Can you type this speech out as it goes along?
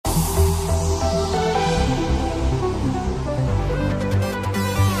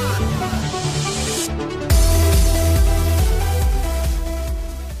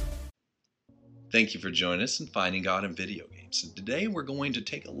Thank you for joining us in Finding God in Video Games. And today we're going to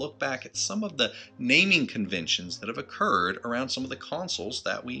take a look back at some of the naming conventions that have occurred around some of the consoles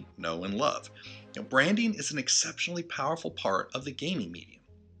that we know and love. Branding is an exceptionally powerful part of the gaming medium.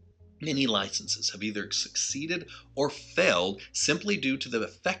 Many licenses have either succeeded or failed simply due to the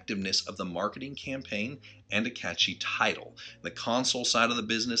effectiveness of the marketing campaign and a catchy title. The console side of the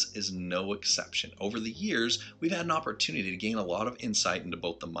business is no exception. Over the years, we've had an opportunity to gain a lot of insight into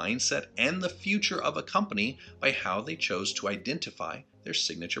both the mindset and the future of a company by how they chose to identify their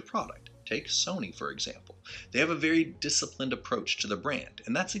signature product. Take Sony, for example. They have a very disciplined approach to the brand,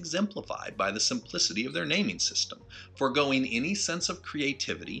 and that's exemplified by the simplicity of their naming system, foregoing any sense of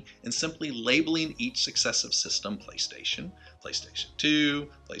creativity and simply labeling each successive system PlayStation, PlayStation 2,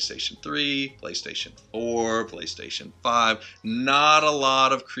 PlayStation 3, PlayStation 4, PlayStation 5. Not a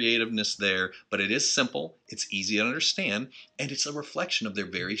lot of creativeness there, but it is simple, it's easy to understand, and it's a reflection of their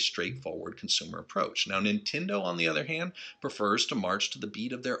very straightforward consumer approach. Now, Nintendo, on the other hand, prefers to march to the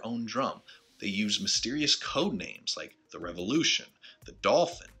beat of their own drum. They use mysterious code names like the Revolution, the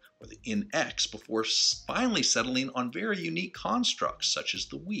Dolphin, or the NX before finally settling on very unique constructs such as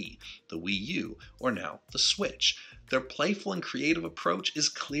the Wii U, or now the Switch. Their playful and creative approach is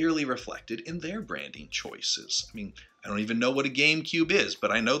clearly reflected in their branding choices. I don't even know what a GameCube is,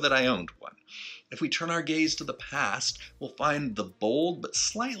 but I know that I owned one. If we turn our gaze to the past, we'll find the bold but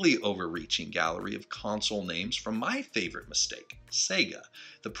slightly overreaching gallery of console names from my favorite mistake, Sega.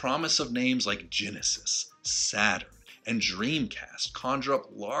 The promise of names like Genesis, Saturn, and Dreamcast conjure up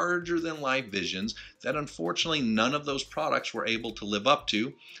larger-than-life visions that unfortunately none of those products were able to live up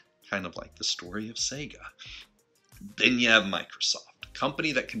to, kind of like the story of Sega. Then you have Microsoft, a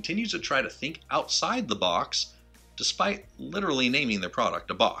company that continues to try to think outside the box despite literally naming their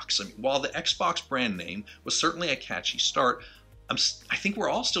product a box. While the Xbox brand name was certainly a catchy start, I think we're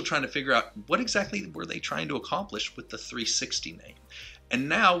all still trying to figure out what exactly were they trying to accomplish with the 360 name. And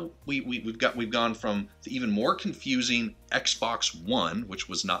now we've gone from the even more confusing Xbox One, which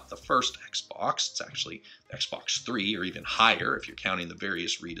was not the first Xbox, it's actually Xbox 3 or even higher if you're counting the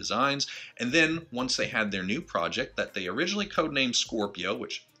various redesigns. And then once they had their new project that they originally codenamed Scorpio,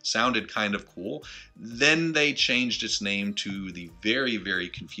 which sounded kind of cool, then they changed its name to the very, very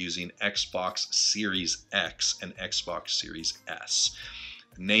confusing Xbox Series X and Xbox Series S.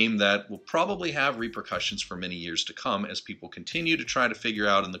 A name that will probably have repercussions for many years to come as people continue to try to figure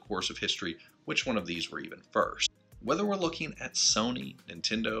out in the course of history which one of these were even first. Whether we're looking at Sony,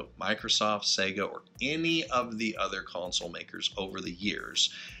 Nintendo, Microsoft, Sega, or any of the other console makers over the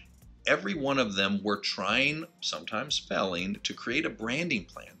years, every one of them were trying, sometimes failing, to create a branding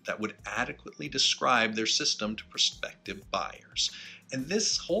plan that would adequately describe their system to prospective buyers. And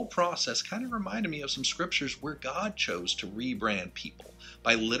this whole process kind of reminded me of some scriptures where God chose to rebrand people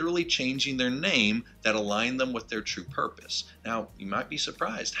by literally changing their name that aligned them with their true purpose. Now, you might be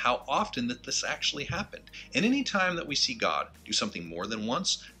surprised how often that this actually happened. And any time that we see God do something more than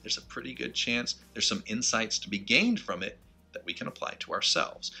once, there's a pretty good chance there's some insights to be gained from it that we can apply to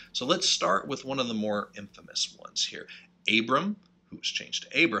ourselves. So let's start with one of the more infamous ones here. Abram, who was changed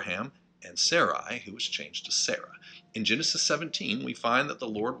to Abraham, and Sarai, who was changed to Sarah. In Genesis 17, we find that the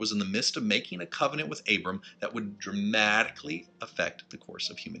Lord was in the midst of making a covenant with Abram that would dramatically affect the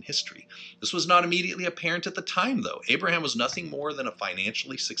course of human history. This was not immediately apparent at the time, though. Abraham was nothing more than a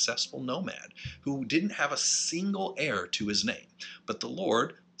financially successful nomad who didn't have a single heir to his name. But the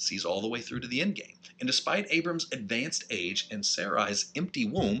Lord sees all the way through to the end game. And despite Abram's advanced age and Sarai's empty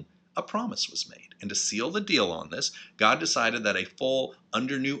womb, a promise was made. And to seal the deal on this, God decided that a full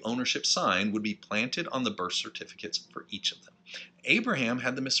under new ownership sign would be planted on the birth certificates for each of them. Abraham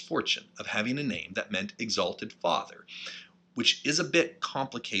had the misfortune of having a name that meant exalted father, which is a bit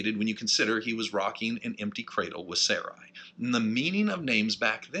complicated when you consider he was rocking an empty cradle with Sarai. And the meaning of names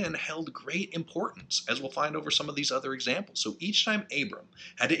back then held great importance, as we'll find over some of these other examples. So each time Abram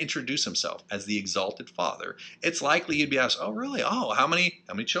had to introduce himself as the exalted father, it's likely he'd be asked, "Oh, really? Oh, how many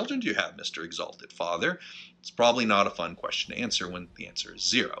children do you have, Mr. Exalted Father?" It's probably not a fun question to answer when the answer is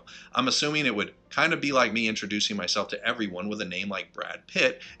 0. I'm assuming it would kind of be like me introducing myself to everyone with a name like Brad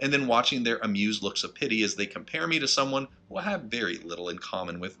Pitt and then watching their amused looks of pity as they compare me to someone who I have very little in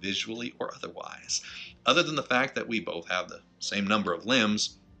common with visually or otherwise. Other than the fact that we both have the same number of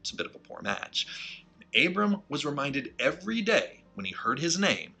limbs, it's a bit of a poor match. Abram was reminded every day when he heard his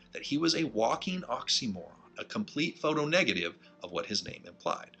name that he was a walking oxymoron, a complete photo negative of what his name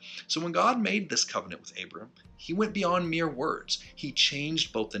implied. So when God made this covenant with Abram, he went beyond mere words. He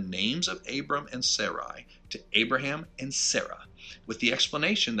changed both the names of Abram and Sarai to Abraham and Sarah, with the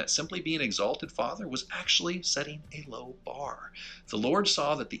explanation that simply being exalted father was actually setting a low bar. The Lord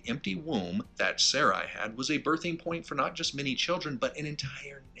saw that the empty womb that Sarai had was a birthing point for not just many children, but an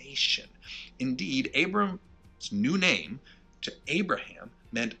entire nation. Indeed, Abram's new name to Abraham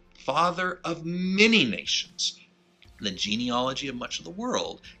meant father of many nations. The genealogy of much of the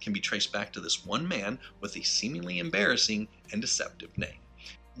world can be traced back to this one man with a seemingly embarrassing and deceptive name.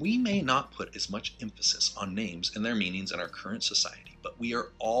 We may not put as much emphasis on names and their meanings in our current society, but we are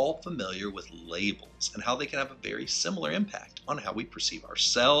all familiar with labels and how they can have a very similar impact on how we perceive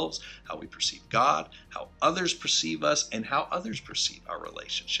ourselves, how we perceive God, how others perceive us, and how others perceive our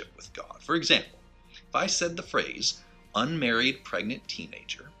relationship with God. For example, if I said the phrase, unmarried pregnant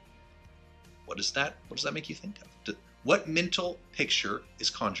teenager, what does that make you think of? What mental picture is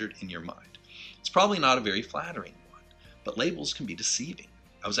conjured in your mind? It's probably not a very flattering one, but labels can be deceiving.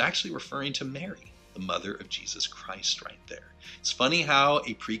 I was actually referring to Mary, the mother of Jesus Christ, right there. It's funny how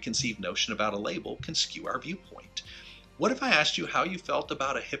a preconceived notion about a label can skew our viewpoint. What if I asked you how you felt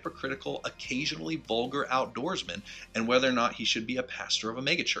about a hypocritical, occasionally vulgar outdoorsman and whether or not he should be a pastor of a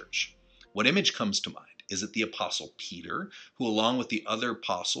megachurch? What image comes to mind? Is it the Apostle Peter, who along with the other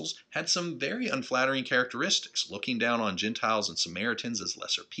apostles had some very unflattering characteristics, looking down on Gentiles and Samaritans as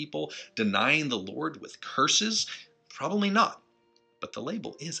lesser people, denying the Lord with curses? Probably not, but the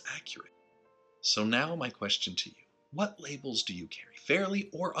label is accurate. So now my question to you, what labels do you carry, fairly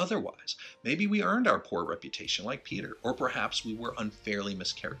or otherwise? Maybe we earned our poor reputation like Peter, or perhaps we were unfairly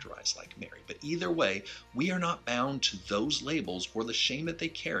mischaracterized like Mary. But either way, we are not bound to those labels or the shame that they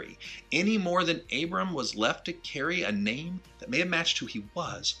carry, any more than Abram was left to carry a name that may have matched who he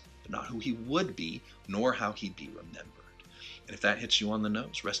was, but not who he would be, nor how he'd be remembered. And if that hits you on the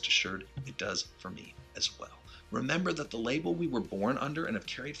nose, rest assured it does for me as well. Remember that the label we were born under and have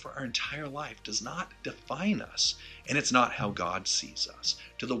carried for our entire life does not define us, and it's not how God sees us.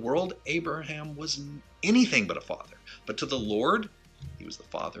 To the world, Abraham was anything but a father, but to the Lord, he was the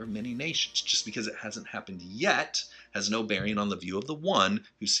father of many nations. Just because it hasn't happened yet has no bearing on the view of the one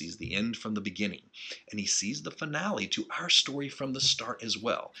who sees the end from the beginning. And he sees the finale to our story from the start as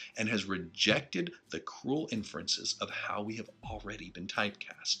well, and has rejected the cruel inferences of how we have already been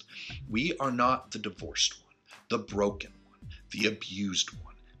typecast. We are not the divorced one, the broken one, the abused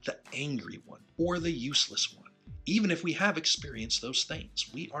one, the angry one, or the useless one. Even if we have experienced those things,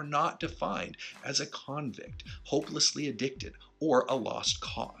 we are not defined as a convict, hopelessly addicted, or a lost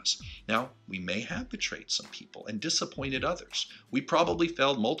cause. Now, we may have betrayed some people and disappointed others. We probably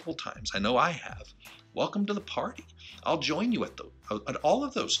failed multiple times. I know I have. Welcome to the party. I'll join you at all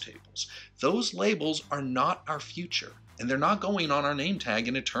of those tables. Those labels are not our future, and they're not going on our name tag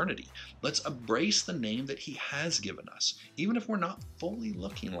in eternity. Let's embrace the name that he has given us, even if we're not fully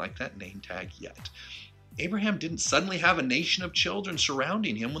looking like that name tag yet. Abraham didn't suddenly have a nation of children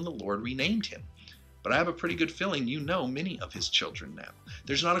surrounding him when the Lord renamed him. But I have a pretty good feeling you know many of his children now.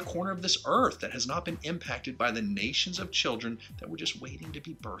 There's not a corner of this earth that has not been impacted by the nations of children that were just waiting to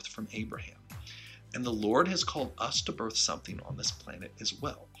be birthed from Abraham. And the Lord has called us to birth something on this planet as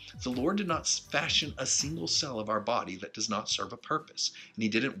well. The Lord did not fashion a single cell of our body that does not serve a purpose. And he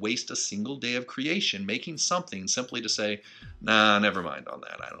didn't waste a single day of creation making something simply to say, nah, never mind on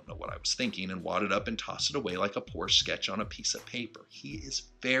that. I don't know what I was thinking, and wad it up and toss it away like a poor sketch on a piece of paper. He is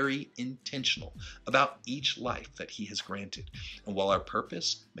very intentional about each life that he has granted. And while our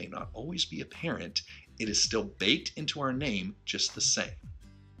purpose may not always be apparent, it is still baked into our name just the same.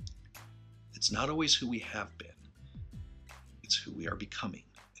 It's not always who we have been. It's who we are becoming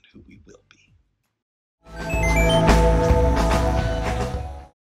and who we will be.